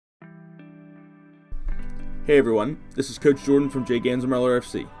Hey everyone, this is Coach Jordan from J. Gansemeller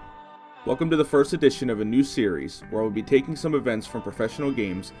FC. Welcome to the first edition of a new series where I will be taking some events from professional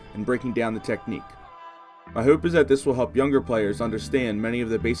games and breaking down the technique. My hope is that this will help younger players understand many of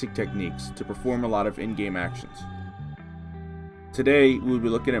the basic techniques to perform a lot of in-game actions. Today we will be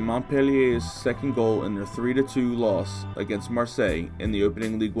looking at Montpellier's second goal in their 3-2 loss against Marseille in the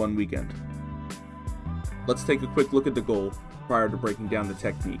opening Ligue 1 weekend. Let's take a quick look at the goal prior to breaking down the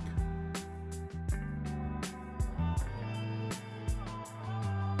technique.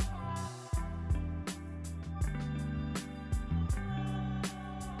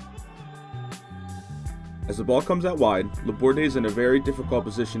 As the ball comes out wide, Laborde is in a very difficult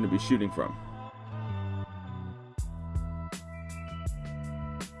position to be shooting from.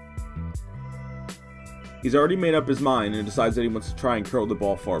 He's already made up his mind and decides that he wants to try and curl the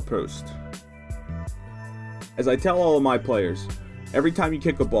ball far post. As I tell all of my players, every time you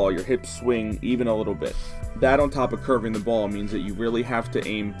kick a ball, your hips swing even a little bit. That on top of curving the ball means that you really have to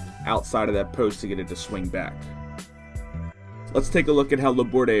aim outside of that post to get it to swing back. Let's take a look at how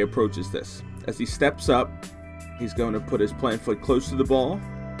Laborde approaches this. As he steps up, he's going to put his plant foot close to the ball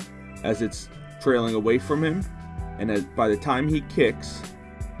as it's trailing away from him, and by the time he kicks,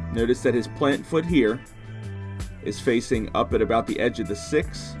 notice that his plant foot here is facing up at about the edge of the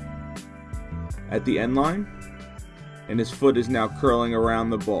 6 at the end line, and his foot is now curling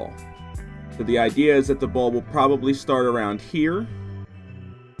around the ball. So the idea is that the ball will probably start around here,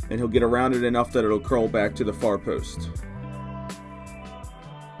 and he'll get around it enough that it'll curl back to the far post.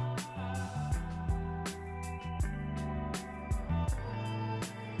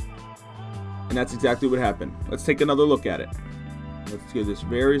 And that's exactly what happened. Let's take another look at it. Let's do this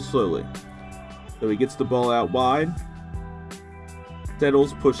very slowly. So he gets the ball out wide,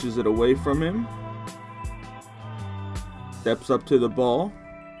 settles, pushes it away from him, steps up to the ball,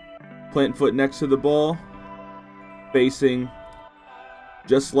 plant foot next to the ball, facing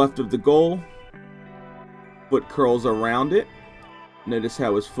just left of the goal, foot curls around it. Notice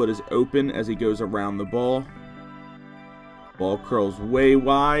how his foot is open as he goes around the ball. Ball curls way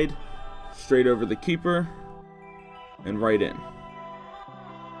wide, straight over the keeper, and right in.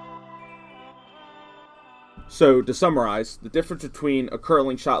 So to summarize, the difference between a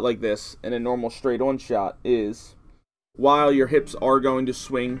curling shot like this and a normal straight-on shot is, while your hips are going to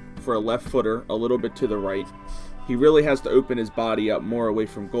swing for a left footer a little bit to the right, he really has to open his body up more away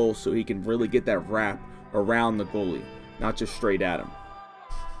from goal so he can really get that wrap around the goalie, not just straight at him.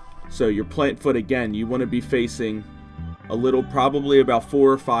 So your plant foot, again, you want to be facing a little, probably about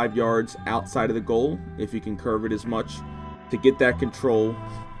 4 or 5 yards outside of the goal, if you can curve it as much, to get that control,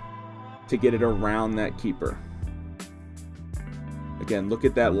 to get it around that keeper. Again, look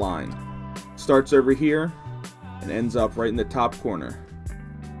at that line. Starts over here and ends up right in the top corner.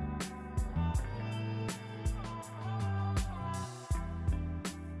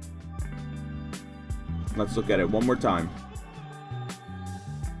 Let's look at it one more time.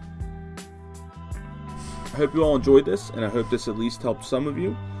 I hope you all enjoyed this, and I hope this at least helped some of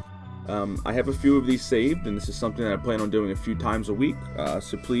you. I have a few of these saved, and this is something that I plan on doing a few times a week.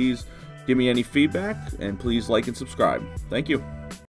 So please give me any feedback, and please like and subscribe. Thank you.